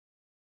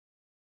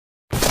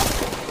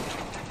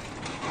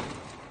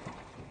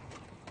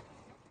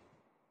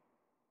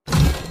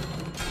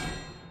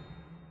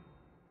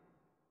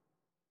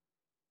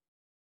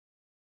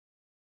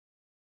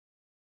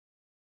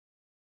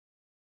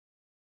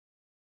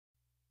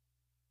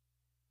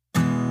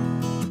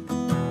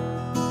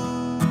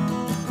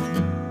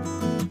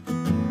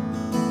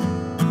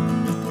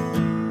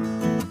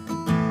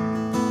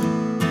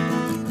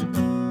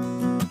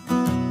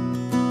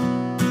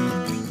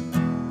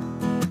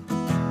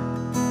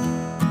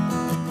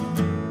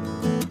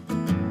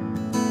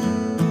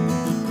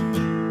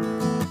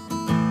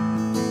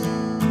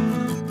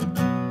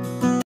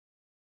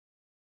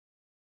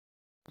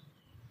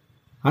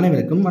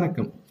அனைவருக்கும்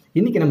வணக்கம்.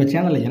 இன்றைக்கி நம்ம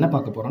சேனலில் என்ன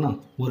பார்க்க போகிறோன்னா,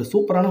 ஒரு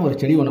சூப்பரான ஒரு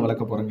செடி ஒன்று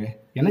வளர்க்க போகிறோங்க.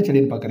 என்ன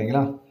செடின்னு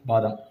பார்க்குறீங்களா?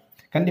 பாதாம்.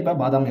 கண்டிப்பாக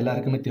பாதாம்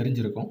எல்லாருக்குமே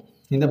தெரிஞ்சிருக்கும்.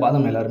 இந்த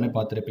பாதாம் எல்லாருமே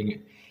பார்த்துருப்பீங்க.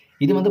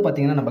 இது வந்து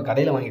பார்த்திங்கன்னா நம்ம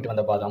கடையில் வாங்கிட்டு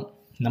வந்த பாதாம்.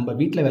 நம்ம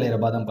வீட்டில் விளையிற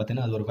பாதாம்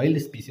பார்த்திங்கன்னா அது ஒரு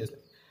வைல்டு ஸ்பீசியஸ்.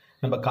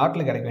 நம்ம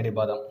காட்டில் கிடைக்க வேண்டிய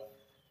பாதாம்.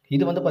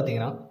 இது வந்து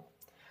பார்த்திங்கன்னா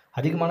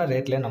அதிகமான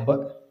ரேட்டில் நம்ம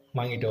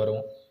வாங்கிட்டு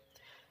வருவோம்.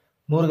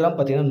 100 கிராம்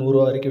பார்த்திங்கன்னா 100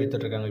 ரூபா வரைக்கும்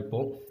விற்றுட்ருக்காங்க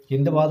இப்போது.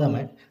 இந்த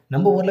பாதாமை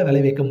நம்ம ஊரில்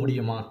விளைவிக்க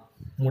முடியுமா?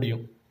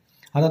 முடியும்.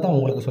 அதை தான்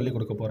உங்களுக்கு சொல்லிக்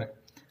கொடுக்க போகிறேன்.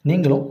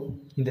 நீங்களும்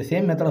இந்த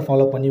சேம் மெத்தடை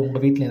ஃபாலோ பண்ணி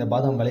உங்கள் வீட்டில் இந்த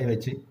பாதாம் விளைய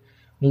வச்சு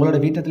உங்களோட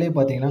வீட்டத்திலே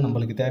பார்த்தீங்கன்னா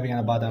நம்மளுக்கு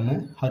தேவையான பாதாமை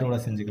அறுவடை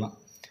செஞ்சுக்கலாம்.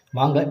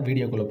 வாங்க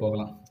வீடியோக்குள்ளே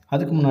போகலாம்.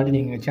 அதுக்கு முன்னாடி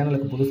நீங்கள்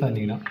சேனலுக்கு புதுசாக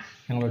இருந்தீங்கன்னா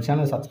எங்களோட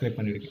சேனலை சப்ஸ்கிரைப்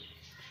பண்ணிவிடுங்க.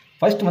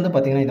 ஃபஸ்ட் வந்து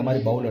பார்த்திங்கன்னா இந்த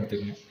மாதிரி பவுல்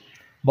எடுத்துக்கோங்க.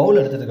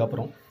 பவுல்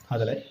எடுத்ததுக்கப்புறம்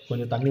அதில்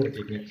கொஞ்சம் தண்ணி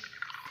ஊற்றிக்கோங்க.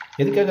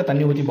 எதுக்காக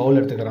தண்ணி ஊற்றி பவுல்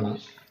எடுத்துக்கிறோன்னா,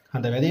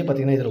 அந்த விதையை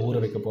பார்த்திங்கன்னா இதில் ஊற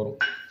வைக்க போகிறோம்.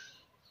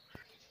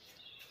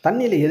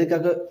 தண்ணியில்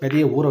எதுக்காக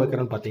விதையை ஊற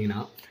வைக்கிறோன்னு பார்த்தீங்கன்னா,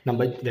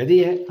 நம்ம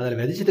விதையை அதில்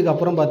விதைச்சதுக்கு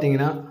அப்புறம்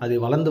பார்த்தீங்கன்னா அது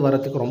வளர்ந்து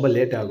வரத்துக்கு ரொம்ப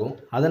லேட் ஆகும்.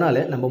 அதனால்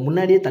நம்ம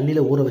முன்னாடியே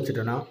தண்ணியில் ஊற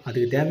வச்சுட்டோன்னா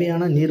அதுக்கு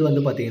தேவையான நீர்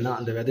வந்து பார்த்திங்கன்னா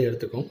அந்த விதை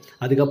எடுத்துக்கும்.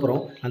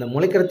 அதுக்கப்புறம் அந்த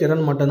முளைக்கிற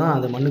திறன் மட்டும்தான்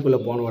அந்த மண்ணுக்குள்ளே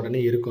போன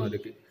உடனே இருக்கும்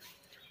அதுக்கு.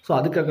 ஸோ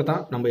அதுக்காக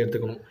தான் நம்ம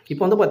எடுத்துக்கணும்.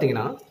 இப்போ வந்து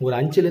பார்த்திங்கன்னா ஒரு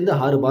 5லேருந்து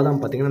 6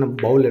 பாதாம் பார்த்திங்கன்னா நம்ம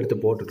பவுல் எடுத்து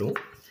போட்டுட்டோம்.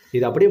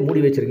 இதை அப்படியே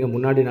மூடி வச்சுருங்க.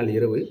 முன்னாடி நாள்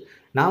இரவு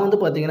நான் வந்து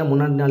பார்த்திங்கன்னா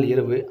முன்னாடி நாள்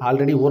இரவு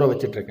ஆல்ரெடி ஊற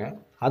வச்சிட்ருக்கேன்.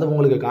 அதை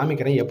உங்களுக்கு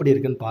காமிக்கிறேன், எப்படி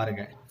இருக்குன்னு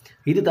பாருங்கள்.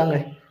 இது தாங்க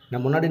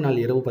நான் முன்னாடி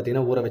நாள் இரவு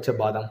பார்த்திங்கன்னா ஊற வச்ச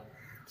பாதாம்.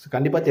 ஸோ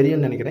கண்டிப்பாக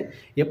தெரியும்னு நினைக்கிறேன்.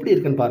 எப்படி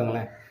இருக்குன்னு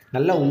பாருங்களேன்.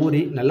 நல்லா ஊறி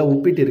நல்லா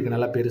உப்பிட்டு இருக்குது,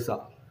 நல்லா பெருசாக.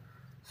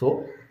 ஸோ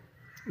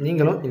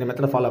நீங்களும் இந்த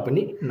மெத்தடை ஃபாலோ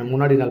பண்ணி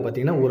முன்னாடி நாள்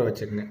பார்த்திங்கன்னா ஊற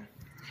வச்சுருங்க.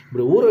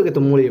 இப்படி ஊற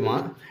வைக்கிறது மூலிமா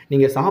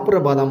நீங்கள்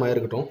சாப்பிட்ற பாதாமாக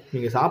இருக்கட்டும்,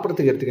 நீங்கள்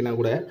சாப்பிட்றதுக்கு எடுத்துக்கினா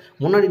கூட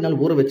முன்னாடி நாள்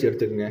ஊற வச்சு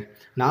எடுத்துக்கோங்க.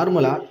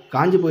 நார்மலாக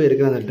காஞ்சி போய்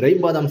இருக்கிற அந்த ட்ரை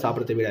பாதாம்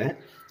சாப்பிட்றத விட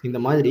இந்த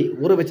மாதிரி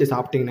ஊற வச்சு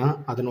சாப்பிட்டிங்கன்னா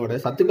அதனோட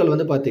சத்துக்கள்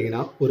வந்து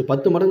பார்த்திங்கன்னா ஒரு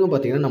 10 மடங்கு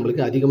பார்த்திங்கன்னா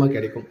நம்மளுக்கு அதிகமாக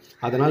கிடைக்கும்.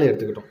 அதனால்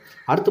எடுத்துக்கிட்டோம்.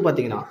 அடுத்து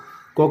பார்த்திங்கன்னா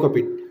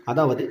கோகோபீட்,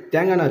 அதாவது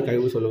தேங்காய் நார்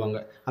கழிவு சொல்லுவாங்க.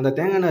 அந்த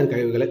தேங்காய் நார்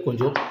கழிவுகளை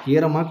கொஞ்சம்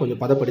ஈரமாக கொஞ்சம்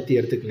பதப்படுத்தி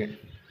எடுத்துக்கோங்க.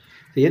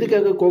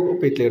 எதுக்காக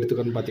கோகோபீட்டில்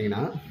எடுத்துக்கணும்னு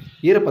பார்த்தீங்கன்னா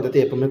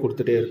ஈரப்பதத்தை எப்போவுமே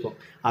கொடுத்துட்டே இருக்கும்.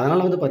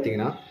 அதனால் வந்து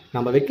பார்த்திங்கன்னா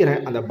நம்ம வைக்கிற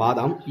அந்த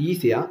பாதாம்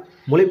ஈஸியாக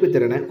முளைப்பு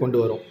திறனை கொண்டு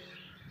வரும்.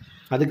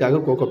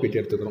 அதுக்காக கோகோபீட்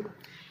எடுத்துக்கிறோம்.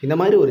 இந்த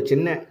மாதிரி ஒரு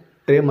சின்ன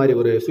ட்ரே மாதிரி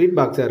ஒரு ஸ்வீட்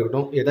பாக்ஸாக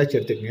இருக்கட்டும் ஏதாச்சும்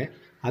எடுத்துக்கங்க.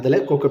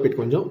 அதில் கோகோபீட்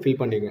கொஞ்சம் ஃபில்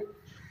பண்ணிங்க.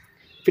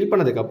 ஃபில்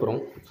பண்ணதுக்கப்புறம்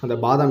அந்த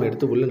பாதாம்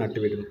எடுத்து உள்ளே நட்டு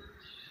விடுங்க.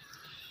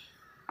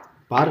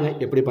 பாருங்கள்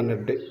எப்படி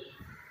பண்ணிட்டு.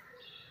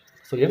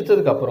 ஸோ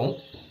எடுத்ததுக்கப்புறம்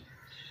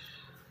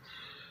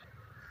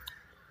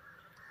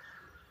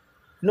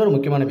இன்னொரு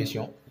முக்கியமான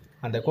விஷயம்,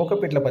 அந்த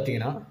கோகோபீட்டில்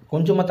பார்த்தீங்கன்னா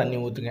கொஞ்சமாக தண்ணி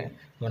ஊற்றுங்க.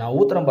 இப்போ நான்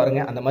ஊற்றுறேன்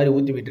பாருங்கள், அந்த மாதிரி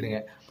ஊற்றி விட்டுடுங்க.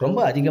 ரொம்ப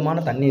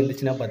அதிகமான தண்ணி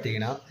இருந்துச்சுன்னா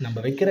பார்த்தீங்கன்னா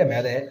நம்ம வைக்கிற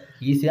விதை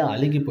ஈஸியாக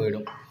அழுகி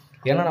போயிடும்.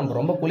 ஏன்னா நம்ம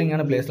ரொம்ப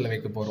கூலிங்கான பிளேஸில்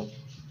வைக்க போகிறோம்.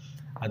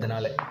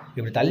 அதனால்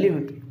இப்படி தள்ளி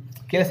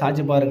கீழே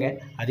சாய்ச்சி பாருங்கள்.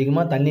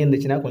 அதிகமாக தண்ணி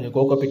இருந்துச்சுன்னா கொஞ்சம்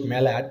கோகோபீட்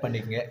மேலே ஆட்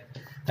பண்ணிக்கங்க.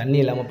 தண்ணி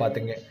இல்லாமல்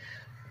பார்த்துங்க.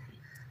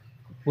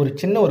 ஒரு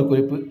சின்ன ஒரு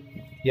குறிப்பு,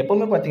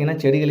 எப்போவுமே பார்த்திங்கன்னா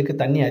செடிகளுக்கு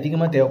தண்ணி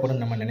அதிகமாக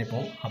தேவைப்படும்னு நம்ம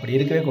நினைப்போம். அப்படி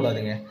இருக்கவே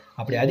கூடாதுங்க.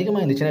 அப்படி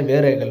அதிகமாக இருந்துச்சுன்னா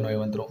வேரேகல்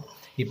நோய் வந்துடும்.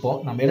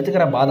 இப்போது நம்ம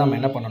எடுத்துக்கிற பாதாம்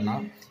என்ன பண்ணோம்னா,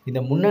 இந்த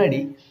முன்னாடி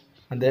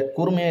அந்த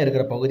கூர்மையாக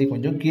இருக்கிற பகுதி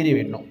கொஞ்சம் கீறி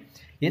விடணும்.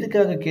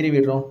 எதுக்காக கீறி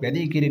விடுறோம்?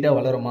 விதையை கீறிட்டால்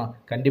வளருமா?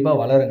 கண்டிப்பாக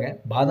வளருங்க.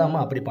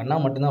 பாதாமாக அப்படி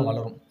பண்ணால் மட்டும்தான்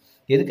வளரும்.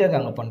 எதுக்காக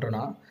அங்கே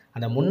பண்ணுறோன்னா,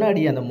 அந்த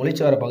முன்னாடி அந்த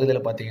முளைச்சி வர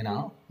பகுதியில் பார்த்திங்கன்னா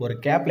ஒரு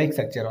கேப் லைக்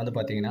ஸ்ட்ரக்சர் வந்து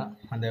பார்த்திங்கன்னா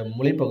அந்த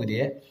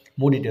முளைப்பகுதியை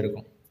மூடிட்டு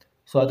இருக்கும்.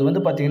 ஸோ அது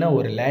வந்து பார்த்திங்கன்னா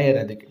ஒரு லேயர்,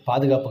 அதுக்கு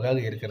பாதுகாப்புக்காக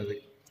இருக்கிறது.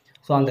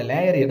 ஸோ அந்த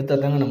லேயர்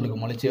எடுத்தால் தாங்க நம்மளுக்கு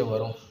முளைச்சே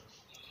வரும்.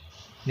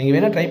 நீங்கள்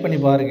வேணால் ட்ரை பண்ணி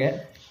பாருங்கள்.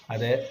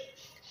 அதை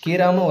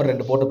கீறாமல் ஒரு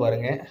 2 போட்டு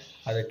பாருங்கள்.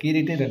 அதை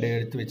கீறிட்டு 2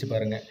 எடுத்து வச்சு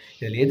பாருங்கள்.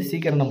 இதில் எது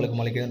சீக்கிரம் நம்மளுக்கு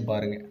முளைக்குதுன்னு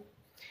பாருங்கள்.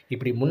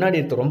 இப்படி முன்னாடி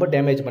எடுத்து ரொம்ப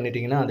டேமேஜ்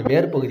பண்ணிட்டீங்கன்னா அந்த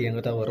வேறு பகுதி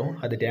எங்கே தான் வரும்,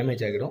 அது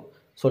டேமேஜ் ஆகிடும்.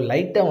 ஸோ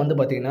லைட்டாக வந்து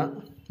பார்த்திங்கன்னா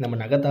நம்ம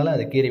நகத்தால்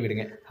அதை கீறி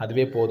விடுங்க,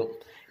 அதுவே போதும்.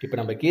 இப்போ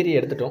நம்ம கீறி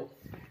எடுத்துட்டோம்.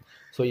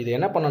 ஸோ இது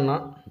என்ன பண்ணணும்னா,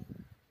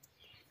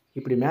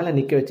 இப்படி மேலே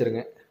நிற்க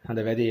வச்சுருங்க.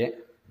 அந்த விதையை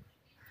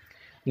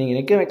நீங்கள்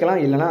நிற்க வைக்கலாம்,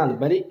 இல்லைனா அந்த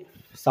மாதிரி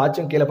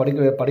சாச்சும் கீழே படுக்க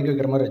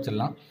வைக்கிற மாதிரி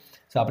வச்சிடலாம்.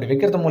 ஸோ அப்படி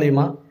வைக்கிறது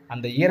மூலிமா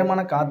அந்த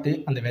ஈரமான காற்று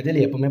அந்த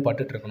விதையில் எப்போவுமே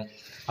பட்டுட்ருக்கணும்.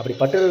 அப்படி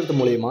பட்டுறது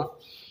மூலிமா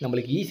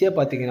நம்மளுக்கு ஈஸியாக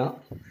பார்த்திங்கன்னா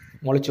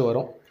முளைச்சி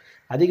வரும்.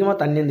 அதிகமாக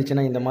தண்ணி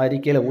இருந்துச்சுன்னா இந்த மாதிரி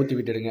கீழே ஊற்றி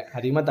விட்டுடுங்க.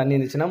 அதிகமாக தண்ணி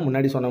இருந்துச்சுன்னா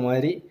முன்னாடி சொன்ன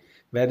மாதிரி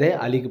விதை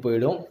அழுகி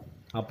போயிடும்.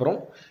 அப்புறம்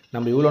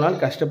நம்ம இவ்வளோ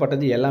நாள்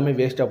கஷ்டப்பட்டது எல்லாமே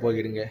வேஸ்ட்டாக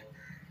போயிடுங்க.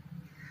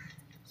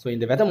 ஸோ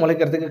இந்த விதை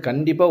முளைக்கிறதுக்கு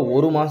கண்டிப்பாக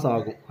 1 மாதம்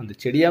ஆகும். அந்த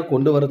செடியாக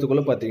கொண்டு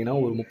வரதுக்குள்ளே பார்த்திங்கன்னா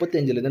ஒரு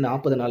 35லேருந்து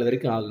 40 நாள்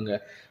வரைக்கும் ஆகுங்க.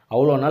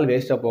 அவ்வளோ நாள்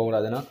வேஸ்ட்டாக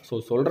போகக்கூடாதுன்னா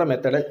சொல்கிற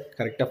மெத்தடை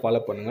கரெக்டாக ஃபாலோ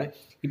பண்ணுங்கள்.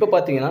 இப்போ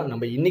பார்த்திங்கன்னா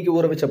நம்ம இன்றைக்கி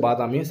ஊற வச்ச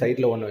பாதாமையும்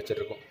சைடில் ஒன்று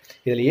வச்சுருக்கோம்.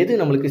 இதில் எது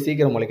நம்மளுக்கு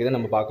சீக்கிரம் முளைக்குதுன்னு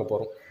நம்ம பார்க்க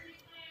போகிறோம்.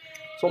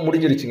 ஸோ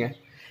முடிஞ்சிருச்சுங்க.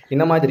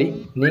 இந்த மாதிரி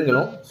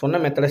நீங்களும்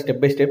சொன்ன மெத்தடை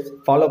ஸ்டெப் பை ஸ்டெப்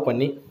ஃபாலோ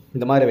பண்ணி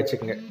இந்த மாதிரி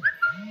வச்சுக்கோங்க.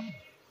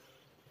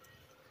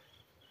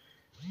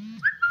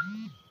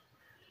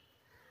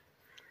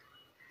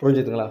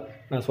 புரிஞ்சுதுங்களா?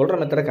 நான் சொல்கிற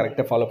மெத்தடை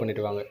கரெக்டாக ஃபாலோ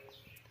பண்ணிவிட்டு வாங்க.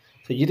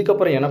 ஸோ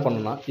இதுக்கப்புறம் என்ன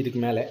பண்ணணும்னா, இதுக்கு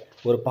மேலே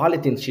ஒரு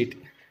பாலித்தீன்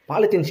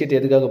ஷீட்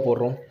எதுக்காக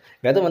போடுறோம்?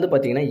 விதை வந்து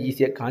பார்த்திங்கன்னா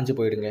ஈஸியாக காஞ்சி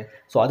போயிடுங்க.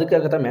 ஸோ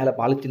அதுக்காக தான் மேலே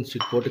பாலித்தீன்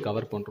ஷீட் போட்டு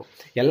கவர் பண்ணுறோம்.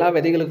 எல்லா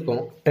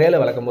விதைகளுக்கும்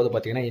ட்ரேயில் வளர்க்கும் போது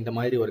பார்த்திங்கன்னா இந்த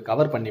மாதிரி ஒரு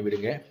கவர் பண்ணி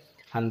விடுங்க.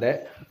 அந்த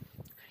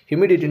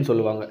ஹியூமிடிட்டின்னு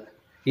சொல்லுவாங்க,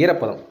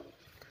 ஈரப்பதம்.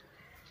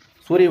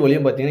 சூரிய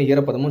ஒளியும் பார்த்திங்கன்னா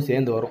ஈரப்பதமும்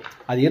சேர்ந்து வரும்.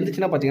 அது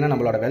இருந்துச்சுன்னா பார்த்திங்கன்னா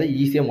நம்மளோட விதை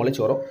ஈஸியாக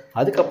முளைச்சி வரும்.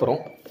 அதுக்கப்புறம்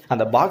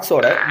அந்த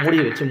பாக்ஸோட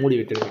மூடியை வச்சு மூடி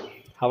விட்டுடுங்க.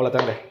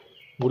 அவ்வளோதாங்க,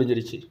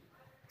 முடிஞ்சிருச்சு.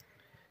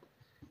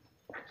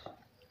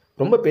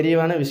 ரொம்ப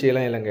பெரியவான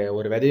விஷயம்லாம் இல்லைங்க.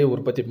 ஒரு விதையை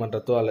உற்பத்தி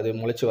பண்ணுறதோ அல்லது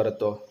முளைச்சி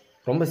வரத்தோ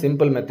ரொம்ப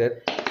சிம்பிள் மெத்தட்.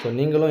 ஸோ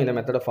நீங்களும் இந்த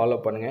மெத்தடை ஃபாலோ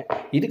பண்ணுங்கள்.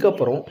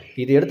 இதுக்கப்புறம்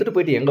இது எடுத்துகிட்டு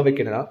போயிட்டு எங்கே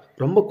வைக்கணும்னா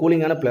ரொம்ப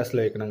கூலிங்கான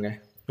பிளேஸில் வைக்கணுங்க.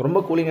 ரொம்ப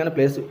கூலிங்கான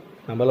பிளேஸ்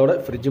நம்மளோட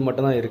ஃப்ரிட்ஜு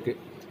மட்டும்தான் இருக்குது.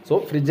 ஸோ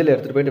ஃப்ரிட்ஜில்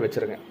எடுத்துகிட்டு போயிட்டு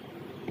வச்சுருங்க.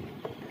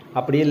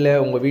 அப்படி இல்லை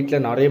உங்கள்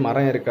வீட்டில் நிறைய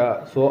மரம் இருக்கா,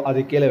 ஸோ அது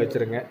கீழே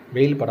வச்சுருங்க.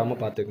 வெயில் படாமல்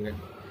பார்த்துக்குங்க.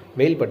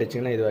 வெயில்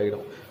பட்டுச்சிங்கன்னா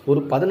இதுவாகிடும். ஒரு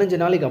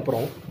 15 நாளைக்கு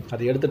அப்புறம்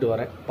அதை எடுத்துகிட்டு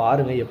வரேன்,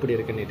 பாருங்கள் எப்படி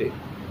இருக்குன்னுட்டு.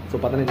 ஸோ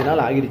 15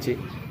 நாள் ஆகிடுச்சு.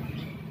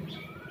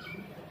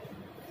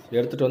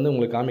 எடுத்துகிட்டு வந்து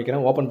உங்களுக்கு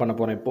காமிக்கிறேன். ஓப்பன் பண்ண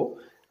போகிறேன்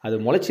இப்போது. அது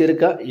முளைச்சி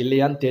இருக்கா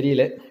இல்லையான்னு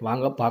தெரியல,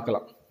 வாங்க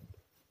பார்க்கலாம்.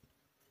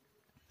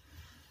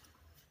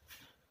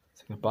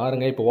 சரி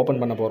பாருங்கள், இப்போ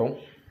ஓப்பன் பண்ண போகிறோம்.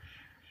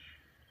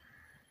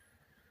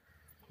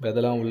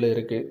 விதெல்லாம் உள்ளே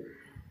இருக்குது.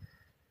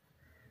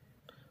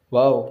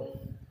 வாவ்,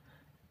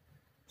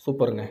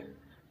 சூப்பருங்க,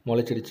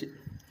 முளைச்சிடுச்சு.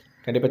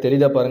 கண்டிப்பாக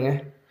தெரியுதா பாருங்கள்,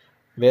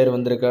 வேர்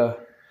வந்திருக்கா.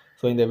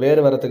 ஸோ இந்த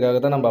வேர் வரத்துக்காக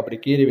தான் நம்ம அப்படி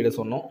கீறி விட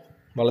சொன்னோம்.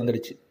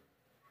 வளர்ந்துடுச்சு.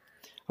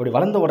 அப்படி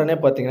வளர்ந்த உடனே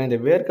பார்த்திங்கன்னா இந்த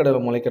வேர்க்கடலை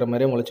முளைக்கிற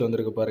மாதிரியே முளைச்சி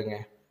வந்திருக்கு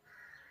பாருங்கள்.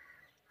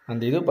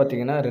 அந்த இது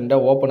பார்த்திங்கன்னா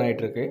 2ஆக ஓப்பன்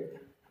ஆகிட்டுருக்கு.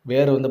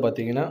 வேர் வந்து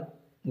பார்த்திங்கன்னா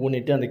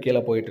ஊனிட்டு அந்த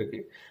கீழே போயிட்டுருக்கு.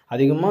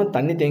 அதிகமாக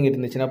தண்ணி தேங்கி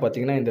இருந்துச்சுன்னா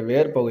பார்த்திங்கன்னா இந்த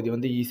வேர் பகுதி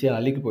வந்து ஈஸியாக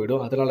அழுகி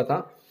போயிடும். அதனால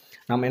தான்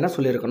நம்ம என்ன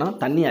சொல்லியிருக்கோன்னா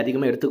தண்ணி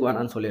அதிகமாக எடுத்துக்க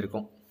வேணான்னு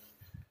சொல்லியிருக்கோம்.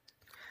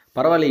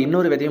 பரவாயில்ல,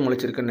 இன்னொரு விதையும்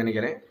முளைச்சிருக்குன்னு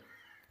நினைக்கிறேன்.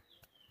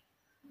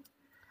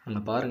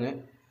 அங்கே பாருங்கள்,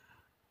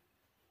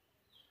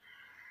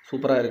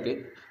 சூப்பராக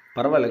இருக்குது.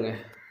 பரவாயில்லைங்க.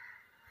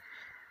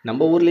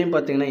 நம்ம ஊர்லேயும்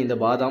பார்த்திங்கன்னா இந்த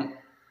பாதாம்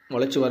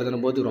முளைச்சி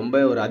வரதுன்னு போது ரொம்ப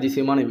ஒரு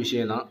அதிசயமான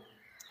விஷயந்தான்.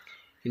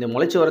 இந்த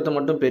முளைச்சி வரது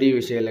மட்டும் பெரிய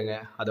விஷயம் இல்லைங்க,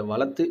 அதை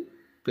வளர்த்து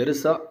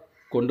பெருசாக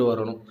கொண்டு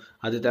வரணும்,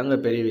 அது தாங்க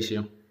பெரிய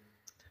விஷயம்.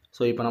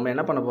 ஸோ இப்போ நம்ம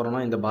என்ன பண்ண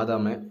போகிறோம்னா இந்த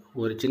பாதாமை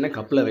ஒரு சின்ன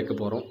கப்பில் வைக்க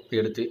போகிறோம்.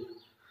 எடுத்து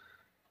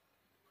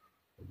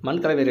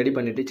மண் கலவை ரெடி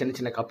பண்ணிவிட்டு சின்ன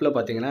சின்ன கப்பில்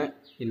பார்த்திங்கன்னா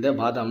இந்த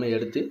பாதாமை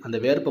எடுத்து அந்த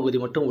வேர் பகுதி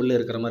மட்டும் உள்ளே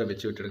இருக்கிற மாதிரி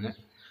வச்சு விட்டுடுங்க.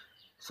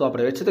 ஸோ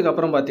அப்படி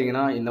வச்சதுக்கப்புறம்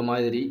பார்த்திங்கன்னா இந்த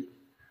மாதிரி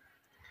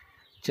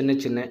சின்ன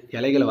சின்ன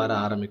இலைகள் வர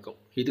ஆரம்பிக்கும்.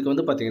 இதுக்கு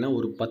வந்து பார்த்திங்கன்னா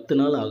ஒரு 10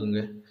 நாள்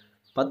ஆகுங்க.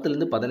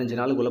 10லேருந்து 15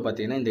 நாளுக்குள்ளே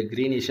பார்த்திங்கன்னா இந்த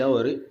க்ரீனிஷாக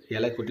ஒரு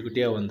இலை குட்டி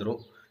குட்டியாக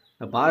வந்துடும்.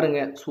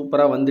 பாருங்கள்,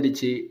 சூப்பராக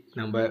வந்துடுச்சு.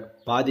 நம்ம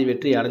பாதி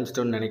வெற்றி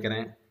அடைஞ்சிட்டோன்னு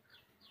நினைக்கிறேன்.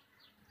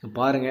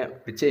 பாருங்கள்,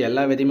 வச்ச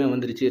எல்லா விதையுமே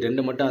வந்துடுச்சு.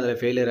 2 மட்டும் அதில்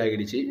ஃபெயிலியர்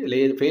ஆகிடுச்சு.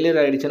 ஃபெயிலியர்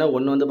ஆகிடுச்சுன்னா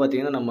ஒன்று வந்து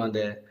பார்த்திங்கன்னா நம்ம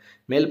அந்த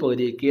மேல்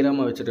பகுதியை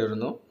கீறாமல் வச்சுட்டு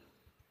இருந்தோம்.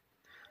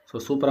 ஸோ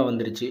சூப்பராக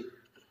வந்துடுச்சு.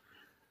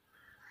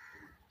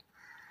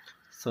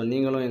 ஸோ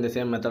நீங்களும் இந்த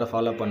சேம் மெத்தடை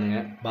ஃபாலோ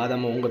பண்ணுங்கள்.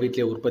 பாதாமை உங்கள்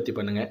வீட்டிலே உற்பத்தி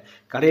பண்ணுங்கள்.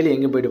 கடையில்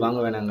எங்கேயும் போய்ட்டு வாங்க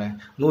வேணாங்க.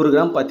 100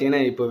 கிராம் பார்த்திங்கன்னா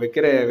இப்போ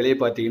வைக்கிற விலையை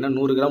பார்த்திங்கன்னா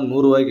 100 கிராம்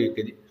 100 ரூபாய்க்கு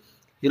விற்குது.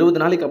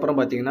 20 நாளைக்கு அப்புறம்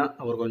பார்த்திங்கன்னா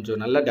அவர் கொஞ்சம்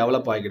நல்லா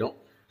டெவலப் ஆகிடும்.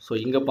 ஸோ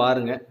இங்கே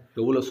பாருங்கள்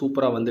எவ்வளோ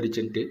சூப்பராக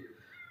வந்துடுச்சுன்ட்டு.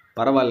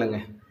 பரவாயில்லைங்க,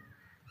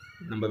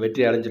 நம்ம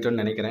வெற்றி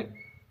அடைஞ்சிட்டோன்னு நினைக்கிறேன்.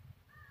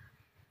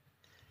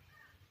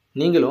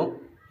 நீங்களும்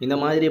இந்த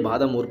மாதிரி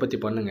பாதாம் உற்பத்தி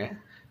பண்ணுங்கள்.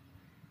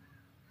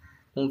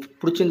 உங்களுக்கு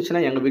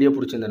பிடிச்சிருந்துச்சுன்னா, எங்கள் வீடியோ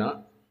பிடிச்சிருந்துன்னா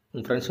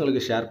உங்கள்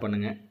ஃப்ரெண்ட்ஸுங்களுக்கு ஷேர்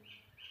பண்ணுங்கள்,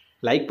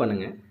 லைக்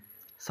பண்ணுங்கள்,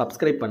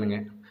 சப்ஸ்கிரைப்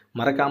பண்ணுங்கள்.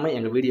 மறக்காமல்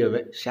எங்கள்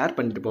வீடியோவை ஷேர்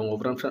பண்ணிட்டு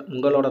போங்க.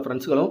 உங்களோட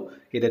ஃப்ரெண்ட்ஸுகளும்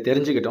இதை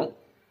தெரிஞ்சுக்கிட்டோம்.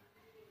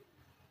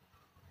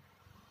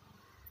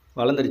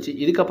 வளர்ந்துடுச்சு.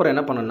 இதுக்கப்புறம்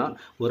என்ன பண்ணணும்னா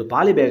ஒரு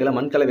பாலி பேக்கில்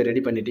மண் கலவை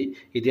ரெடி பண்ணிவிட்டு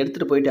இது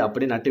எடுத்துகிட்டு போயிட்டு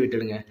அப்படியே நட்டு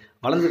விட்டுடுங்க.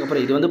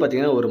 வளர்ந்ததுக்கப்புறம் இது வந்து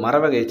பார்த்திங்கன்னா ஒரு மர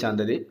வகையை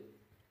சார்ந்தது.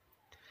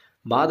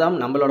 பாதாம்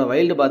நம்மளோட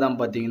வைல்டு பாதாம்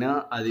பார்த்திங்கன்னா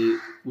அது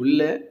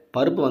உள்ளே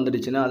பருப்பு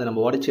வந்துடுச்சுன்னா அதை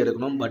நம்ம உடச்சி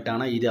எடுக்கணும். பட்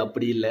ஆனால் இது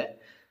அப்படி இல்லை.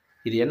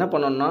 இது என்ன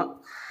பண்ணணும்னா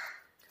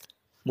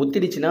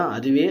முத்திடுச்சுன்னா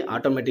அதுவே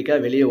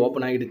ஆட்டோமேட்டிக்காக வெளியே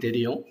ஓப்பன் ஆகிட்டு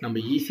தெரியும். நம்ம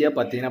ஈஸியாக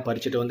பார்த்திங்கன்னா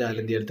பறிச்சுட்டு வந்து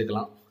அதுலேருந்து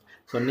எடுத்துக்கலாம்.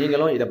 ஸோ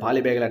நீங்களும் இதை பாலி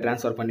பேக்கில்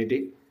ட்ரான்ஸ்ஃபர் பண்ணிவிட்டு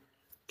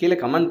கீழே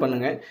கமெண்ட்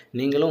பண்ணுங்கள்,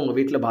 நீங்களும் உங்கள்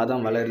வீட்டில்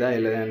பாதாம் வளருதா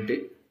இல்லையான்ட்டு.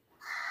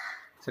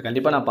 ஸோ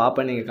கண்டிப்பாக நான்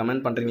பார்ப்பேன் நீங்கள்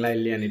கமெண்ட் பண்ணுறீங்களா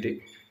இல்லையான்ட்டு.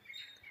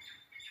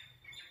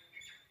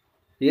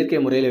 இயற்கை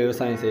முறையில்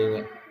விவசாயம்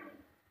செய்யுங்க,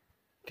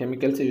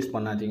 கெமிக்கல்ஸ் யூஸ்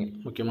பண்ணாதீங்க.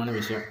 முக்கியமான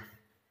விஷயம்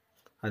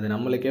அது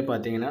நம்மளுக்கே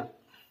பார்த்திங்கன்னா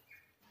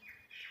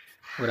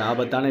ஒரு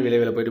ஆபத்தான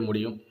விளைவில் போய்ட்டு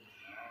முடியும்.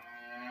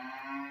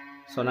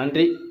 ஸோ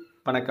நன்றி,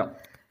 வணக்கம்.